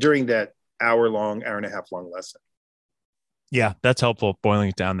during that hour and a half long lesson. Yeah, that's helpful, boiling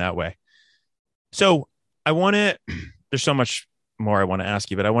it down that way. So there's so much more I want to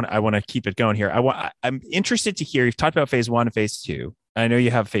ask you, but I want to keep it going here. I'm interested to hear, you've talked about phase 1 and phase 2. I know you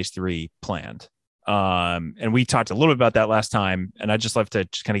have phase 3 planned. And we talked a little bit about that last time, and I'd just love to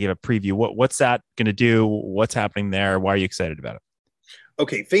just kind of give a preview. What's that going to do? What's happening there? Why are you excited about it?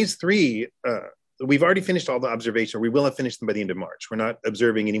 Okay. Phase 3, we've already finished all the observation. We will have finished them by the end of March. We're not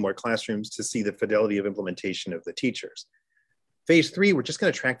observing any more classrooms to see the fidelity of implementation of the teachers. Phase 3, we're just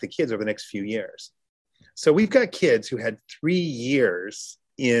going to track the kids over the next few years. So we've got kids who had 3 years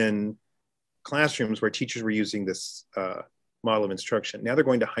in classrooms where teachers were using this model of instruction. Now they're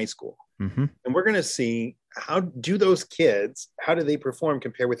going to high school. Mm-hmm. And we're going to see how do they perform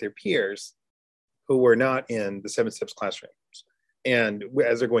compared with their peers who were not in the 7 Steps classrooms and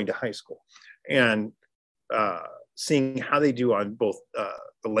as they're going to high school. And seeing how they do on both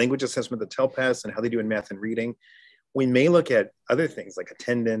the language assessment, the TELPAS, and how they do in math and reading. We may look at other things like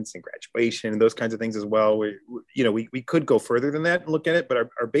attendance and graduation and those kinds of things as well. We could go further than that and look at it, but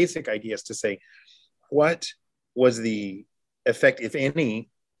our basic idea is to say, what was the effect, if any,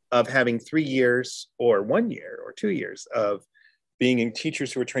 of having 3 years or 1 year or 2 years of being in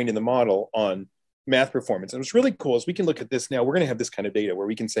teachers who were trained in the model on math performance? And what's really cool is we can look at this now. We're going to have this kind of data where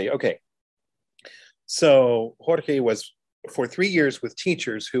we can say, okay, so Jorge was for 3 years with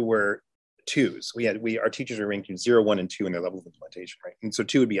teachers who were 2s. Our teachers are ranked 0, 1, and 2 in their level of implementation, right? And so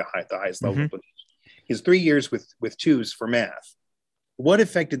 2 would be the highest level of implementation. He has 3 years with 2s for math. What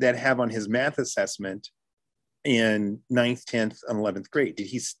effect did that have on his math assessment in 9th, 10th, and 11th grade? Did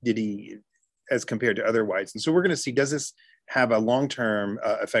he as compared to otherwise? And so we're going to see, does this have a long-term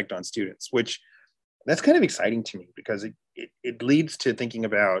effect on students? Which that's kind of exciting to me, because it leads to thinking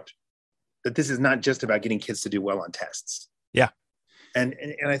about that this is not just about getting kids to do well on tests. Yeah. And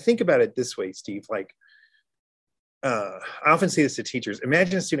I think about it this way, Steve, like I often say this to teachers.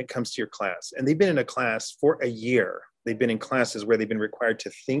 Imagine a student comes to your class and they've been in a class for a year. They've been in classes where they've been required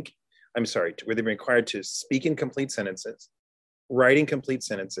to where they've been required to speak in complete sentences, write in complete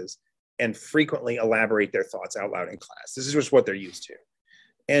sentences, and frequently elaborate their thoughts out loud in class. This is just what they're used to.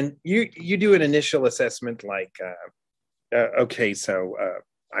 And you do an initial assessment like, okay, so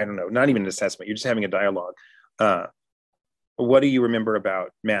I don't know, not even an assessment. You're just having a dialogue. What do you remember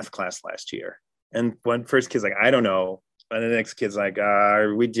about math class last year? And one first kid's like, I don't know. And the next kid's like,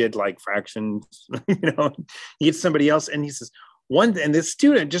 we did like fractions, he gets somebody else. And he says, and this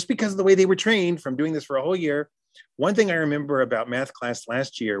student, just because of the way they were trained from doing this for a whole year, one thing I remember about math class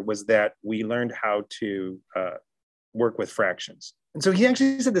last year was that we learned how to work with fractions. And so he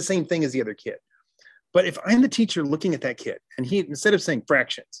actually said the same thing as the other kid. But if I'm the teacher looking at that kid, and he, instead of saying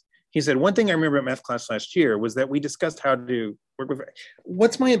fractions, he said, one thing I remember at math class last year was that we discussed how to work with,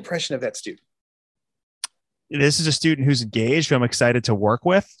 what's my impression of that student? This is a student who's engaged, who I'm excited to work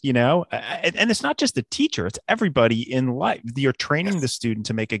with, and it's not just the teacher, it's everybody in life. You're training the student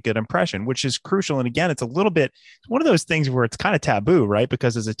to make a good impression, which is crucial. And again, it's one of those things where it's kind of taboo, right?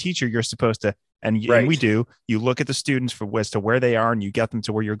 Because as a teacher, you're supposed to, and we do, you look at the students as to where they are and you get them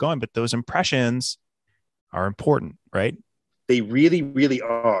to where you're going. But those impressions are important, right? They really, really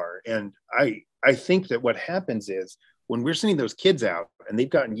are. And I think that what happens is when we're sending those kids out and they've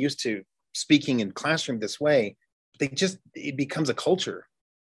gotten used to speaking in classroom this way, it becomes a culture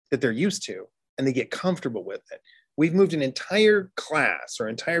that they're used to and they get comfortable with it. We've moved an entire class or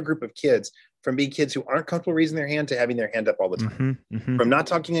entire group of kids from being kids who aren't comfortable raising their hand to having their hand up all the time, from not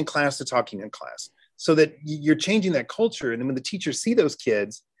talking in class to talking in class, so that you're changing that culture. And then when the teachers see those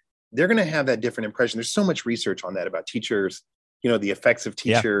kids, they're going to have that different impression. There's so much research on that about teachers, the effects of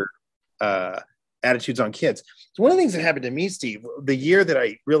teacher attitudes on kids. So one of the things that happened to me, Steve, the year that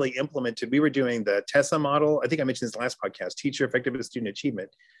I really implemented, we were doing the TESA model. I think I mentioned this last podcast, Teacher Effectiveness Student Achievement,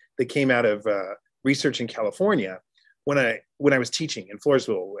 that came out of research in California. When I was teaching in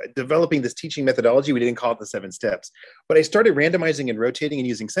Floresville, developing this teaching methodology, we didn't call it the 7 steps, but I started randomizing and rotating and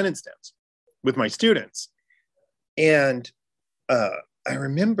using sentence stems with my students. And I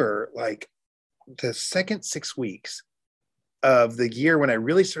remember like the second 6 weeks of the year when I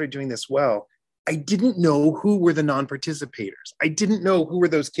really started doing this well, I didn't know who were the non-participators. I didn't know who were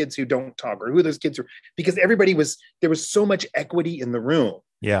those kids who don't talk or who are those kids who, because there was so much equity in the room.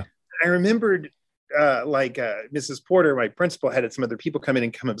 Yeah. I remembered Mrs. Porter, my principal, had some other people come in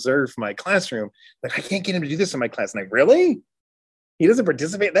and come observe my classroom. Like, I can't get him to do this in my class. And really? He doesn't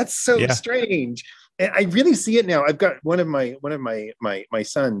participate? That's so strange. And I really see it now. I've got one of my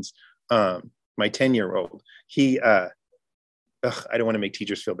sons, my 10-year-old, he, I don't want to make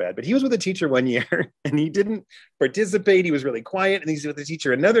teachers feel bad, but he was with a teacher one year and he didn't participate. He was really quiet. And he's with the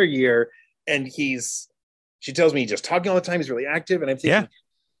teacher another year. And she tells me he's just talking all the time. He's really active. And I'm thinking,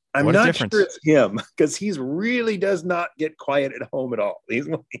 I'm not sure it's him, because he really does not get quiet at home at all. He's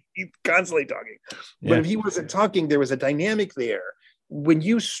constantly talking. But if he wasn't talking, there was a dynamic there. When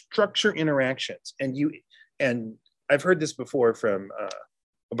you structure interactions and I've heard this before from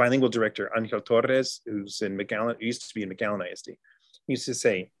a bilingual director, Angel Torres, who's in McAllen, used to be in McAllen ISD, he used to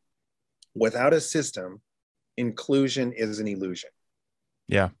say, without a system, inclusion is an illusion.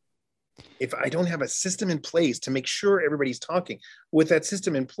 Yeah. If I don't have a system in place to make sure everybody's talking, with that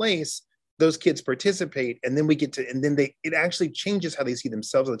system in place, those kids participate, and then it actually changes how they see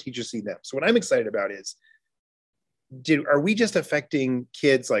themselves and the teachers see them. So what I'm excited about is, are we just affecting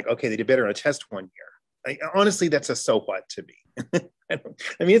kids like, okay, they did better on a test one year? Honestly, that's a so what to me.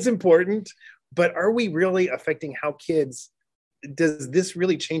 I mean, it's important, but are we really affecting how kids, does this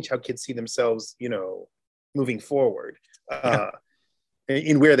really change how kids see themselves, moving forward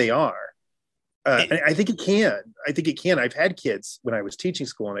in where they are? I think it can. I've had kids when I was teaching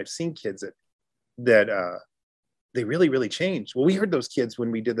school, and I've seen kids that they really, really changed. Well, we heard those kids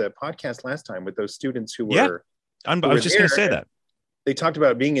when we did the podcast last time with those students who were. I was just going to say that. They talked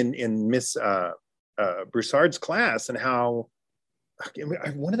about being in Miss Broussard's class, and how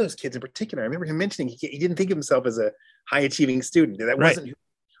one of those kids in particular, I remember him mentioning he didn't think of himself as a high achieving student. That wasn't,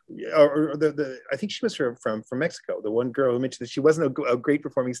 or I think she was from Mexico. The one girl who mentioned that she wasn't a great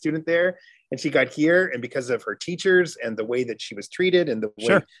performing student there, and she got here, and because of her teachers and the way that she was treated and the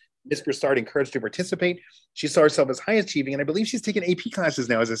way Miss Broussard encouraged her to participate, she saw herself as high achieving, and I believe she's taken AP classes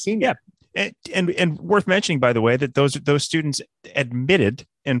now as a senior. Yeah. And worth mentioning, by the way, that those students admitted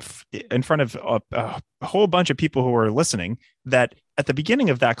in front of a whole bunch of people who were listening that at the beginning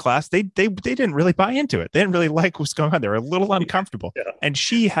of that class, they didn't really buy into it. They didn't really like what's going on. They were a little uncomfortable. Yeah. And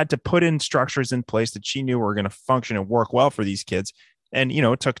she had to put in structures in place that she knew were going to function and work well for these kids. And,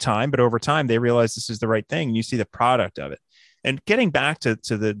 it took time, but over time they realized this is the right thing. And you see the product of it. And getting back to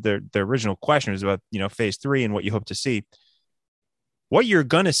the original question was about, phase 3 and what you hope to see. What you're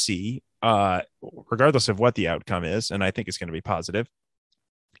going to see, regardless of what the outcome is, and I think it's going to be positive,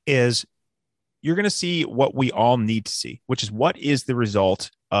 is you're going to see what we all need to see, which is what is the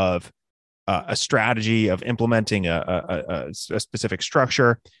result of a strategy of implementing a specific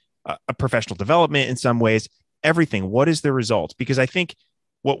structure, a professional development in some ways, everything. What is the result? Because I think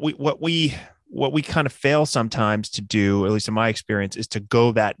what we kind of fail sometimes to do, at least in my experience, is to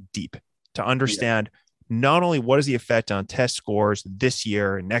go that deep, to understand not only what is the effect on test scores this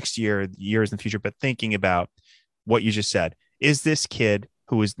year, next year, years in the future, but thinking about what you just said. Is this kid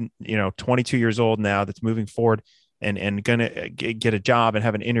who is, 22 years old now, that's moving forward and going to get a job and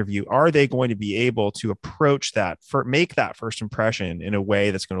have an interview, are they going to be able to approach that, make that first impression in a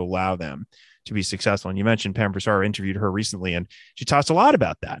way that's going to allow them to be successful? And you mentioned Pam Broussard, interviewed her recently, and she talks a lot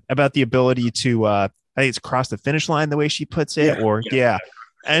about that, about the ability to, I think it's cross the finish line, the way she puts it,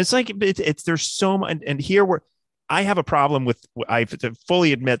 And it's like, there's so much. And here I have a problem with, I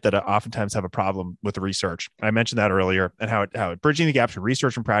fully admit that I oftentimes have a problem with the research. I mentioned that earlier, and how bridging the gap between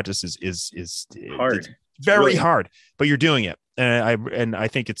research and practice is hard. It's very hard, but you're doing it. And I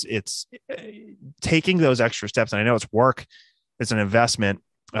think it's taking those extra steps. And I know it's work. It's an investment.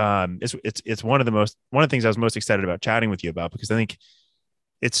 It's one of the things I was most excited about chatting with you about, because I think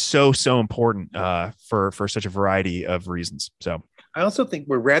it's so important for such a variety of reasons. So I also think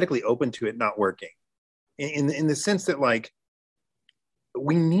we're radically open to it not working, in the sense that, like,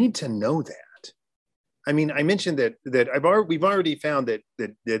 we need to know that. I mean, I mentioned that we've already found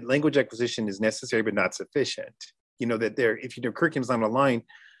that language acquisition is necessary but not sufficient. That if your curriculum's not aligned,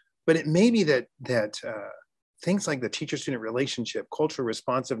 but it may be that things like the teacher-student relationship, cultural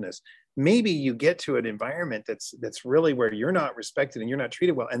responsiveness, maybe you get to an environment that's really where you're not respected and you're not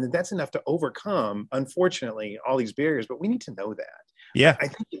treated well, and that's enough to overcome, unfortunately, all these barriers. But we need to know that. Yeah,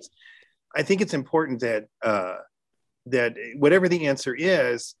 I think it's important that that whatever the answer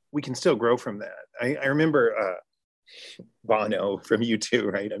is, we can still grow from that. I remember Bono from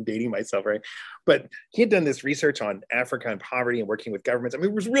U2, right? I'm dating myself, right? But he had done this research on Africa and poverty and working with governments. I mean,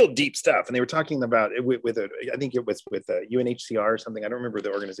 it was real deep stuff. And they were talking about it I think it was with UNHCR or something. I don't remember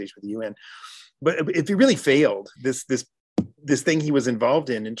the organization with the UN. But if he really failed this thing he was involved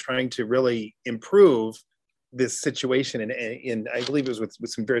in trying to really improve this situation in I believe it was with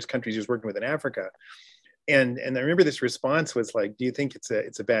some various countries he was working with in Africa. And I remember this response was like, do you think it's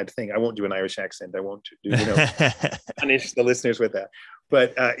a bad thing? I won't do an Irish accent. I won't punish the listeners with that.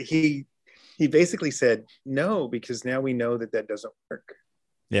 But he basically said, no, because now we know that doesn't work.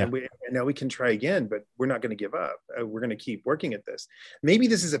 Yeah. And now we can try again, but we're not going to give up. We're going to keep working at this. Maybe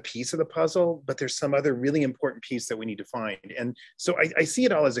this is a piece of the puzzle, but there's some other really important piece that we need to find. And so I see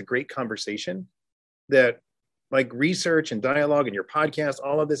it all as a great conversation, that like research and dialogue and your podcast,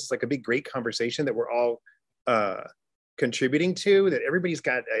 all of this is like a big, great conversation that we're all contributing to, that everybody's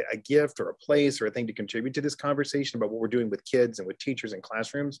got a gift or a place or a thing to contribute to this conversation about what we're doing with kids and with teachers and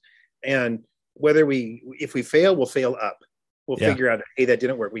classrooms. And if we fail, we'll fail up. We'll figure out, hey, that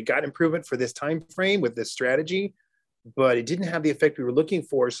didn't work. We got improvement for this time frame with this strategy, but it didn't have the effect we were looking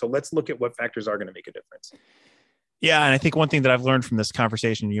for. So let's look at what factors are going to make a difference. Yeah. And I think one thing that I've learned from this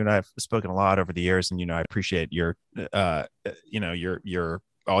conversation, you and I have spoken a lot over the years, and, I appreciate your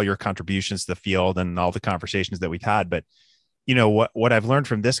all your contributions to the field and all the conversations that we've had. But what I've learned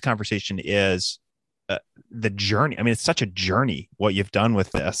from this conversation is the journey. I mean, it's such a journey what you've done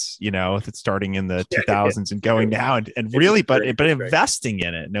with this, if it's starting in the 2000s and going now and really, but investing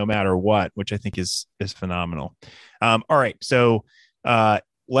in it no matter what, which I think is phenomenal. All right. So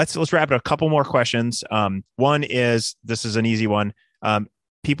let's wrap it up. A couple more questions. One is, this is an easy one.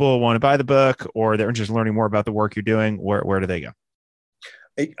 People want to buy the book or they're interested in learning more about the work you're doing. Where do they go?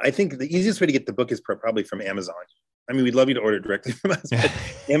 I think the easiest way to get the book is probably from Amazon. I mean, we'd love you to order directly from us, but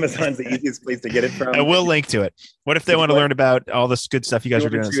Amazon's the easiest place to get it from. I will link to it. What if they want to learn about all this good stuff you guys are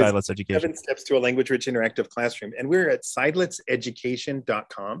doing at Sidelets Education? 7 Steps to a Language-Rich Interactive Classroom. And we're at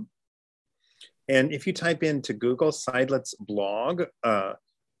sideletseducation.com. And if you type into Google Sidelets blog,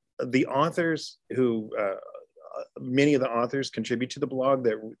 the authors who, many of the authors contribute to the blog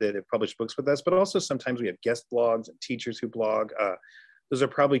that have published books with us, but also sometimes we have guest blogs and teachers who blog. Those are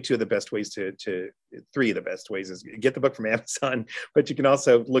probably three of the best ways is get the book from Amazon, but you can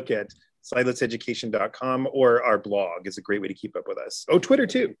also look at sideletseducation.com, or our blog is a great way to keep up with us. Oh, Twitter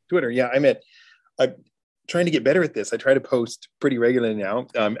too. Yeah, I'm trying to get better at this. I try to post pretty regularly now.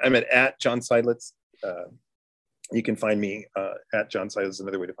 I'm at John Sidelets. You can find me at John Sidelets,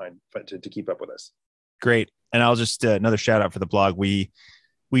 another way to keep up with us. Great. And I'll just another shout out for the blog. We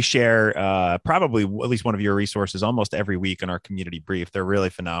share probably at least one of your resources almost every week in our community brief. They're really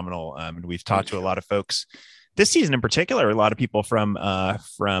phenomenal. And we've talked to a lot of folks this season in particular, a lot of people from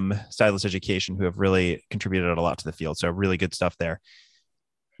Sidelets Education who have really contributed a lot to the field. So really good stuff there.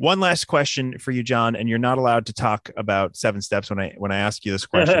 One last question for you, John, and you're not allowed to talk about 7 Steps when I ask you this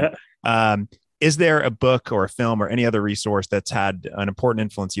question. Is there a book or a film or any other resource that's had an important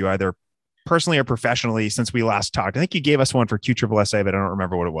influence you either personally or professionally since we last talked? I think you gave us one for QSSA, but I don't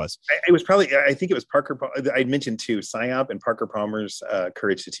remember what it was. I think it was Parker. I'd mentioned two, SIOP and Parker Palmer's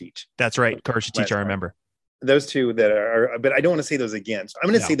Courage to Teach. That's right. Courage to Teach. I remember. Those two that are, but I don't want to say those again. So I'm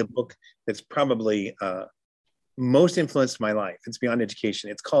going to say the book that's probably most influenced my life. It's beyond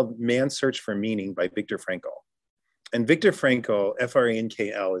education. It's called Man's Search for Meaning by Viktor Frankl. And Viktor Frankl,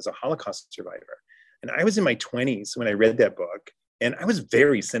 Frankl, is a Holocaust survivor. And I was in my 20s when I read that book. And I was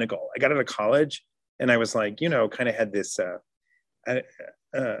very cynical. I got out of college and I was like, kind of had this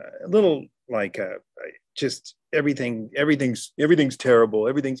little like just everything's terrible.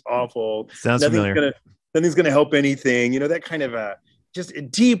 Everything's awful. Sounds familiar. Nothing's going to help anything. That kind of just a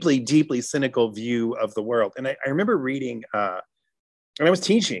deeply, deeply cynical view of the world. And I remember reading, and I was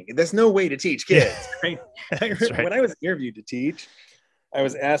teaching. There's no way to teach kids. Right? Right. When I was interviewed to teach, I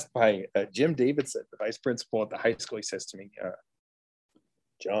was asked by Jim Davidson, the vice principal at the high school. He says to me,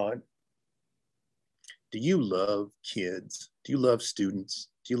 John, do you love kids? Do you love students?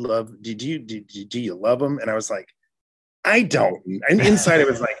 Do you love them? And I was like, I don't. And inside I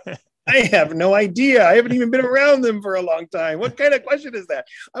was like, I have no idea. I haven't even been around them for a long time. What kind of question is that?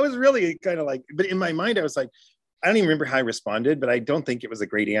 I was really kind of like, but in my mind, I was like, I don't even remember how I responded, but I don't think it was a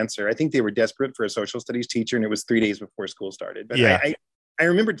great answer. I think they were desperate for a social studies teacher, and it was 3 days before school started. But yeah. I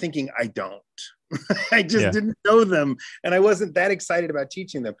remembered thinking, I don't. I just didn't know them. And I wasn't that excited about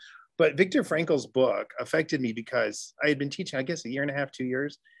teaching them. But Viktor Frankl's book affected me because I had been teaching, I guess, 1.5 years, 2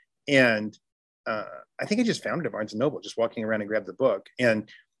 years. And I think I just found it at Barnes & Noble, just walking around and grabbed the book. And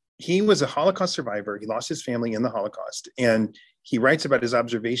he was a Holocaust survivor. He lost his family in the Holocaust. And he writes about his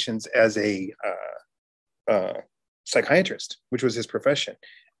observations as a psychiatrist, which was his profession.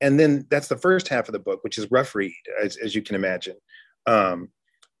 And then that's the first half of the book, which is rough read, as you can imagine.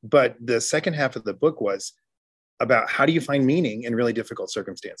 But the second half of the book was about how do you find meaning in really difficult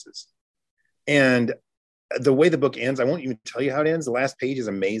circumstances. And the way the book ends, I won't even tell you how it ends. The last page is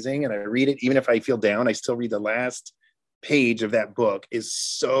amazing. And I read it, even if I feel down, I still read the last page of that book. Is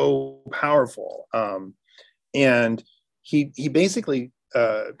so powerful. And he basically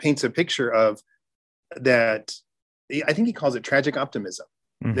paints a picture of that. I think he calls it tragic optimism.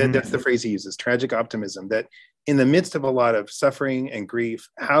 Mm-hmm. That's the phrase he uses, tragic optimism, that in the midst of a lot of suffering and grief,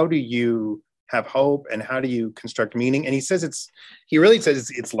 how do you have hope and how do you construct meaning? And he really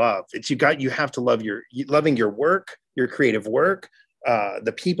says it's love. You have to love loving your work, your creative work,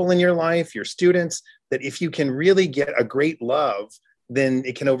 the people in your life, your students, that if you can really get a great love, then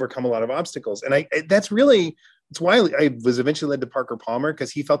it can overcome a lot of obstacles. And it's why I was eventually led to Parker Palmer,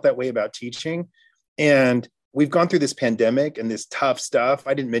 because he felt that way about teaching. And we've gone through this pandemic and this tough stuff.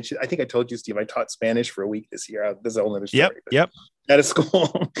 I think I told you, Steve, I taught Spanish for a week this year. This is a whole other story. Yep. At a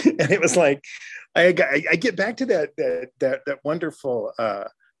school. And it was like, I get back to that wonderful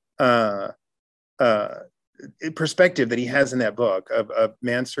perspective that he has in that book of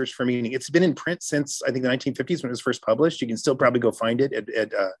Man's Search for Meaning. It's been in print since I think the 1950s when it was first published. You can still probably go find it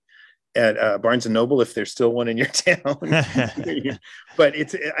at Barnes and Noble if there's still one in your town. But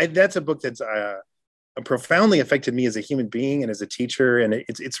that's a book that's profoundly affected me as a human being and as a teacher, and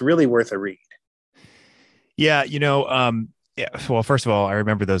it's really worth a read. Yeah, yeah. Well, first of all, I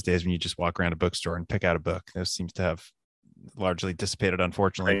remember those days when you just walk around a bookstore and pick out a book. Those seems to have largely dissipated,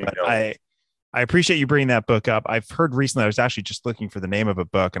 unfortunately. But I appreciate you bringing that book up. I've heard recently, I was actually just looking for the name of a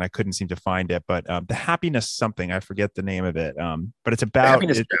book and I couldn't seem to find it, but The Happiness something, I forget the name of it. But it's about,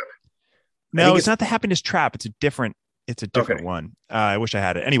 no, it's not The Happiness Trap. It's a different one. I wish I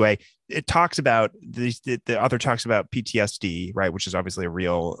had it. Anyway, it talks about the author talks about PTSD, right? Which is obviously a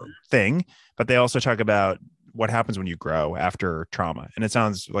real thing, but they also talk about what happens when you grow after trauma. And it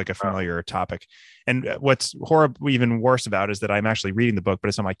sounds like a familiar topic. And what's horrible, even worse about it is that I'm actually reading the book, but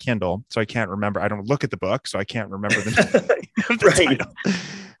it's on my Kindle. So I can't remember. I don't look at the book, so I can't remember the title.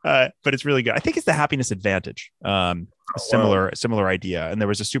 But it's really good. I think it's The Happiness Advantage. A similar idea. And there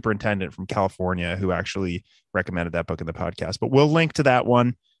was a superintendent from California who actually recommended that book in the podcast, but we'll link to that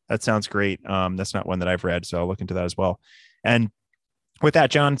one. That sounds great. That's not one that I've read, so I'll look into that as well. And with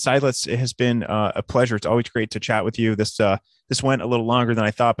that, John Seidlitz, it has been a pleasure. It's always great to chat with you. This went a little longer than I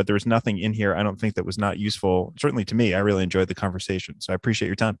thought, but there was nothing in here I don't think that was not useful. Certainly to me, I really enjoyed the conversation. So I appreciate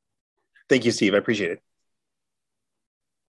your time. Thank you, Steve. I appreciate it.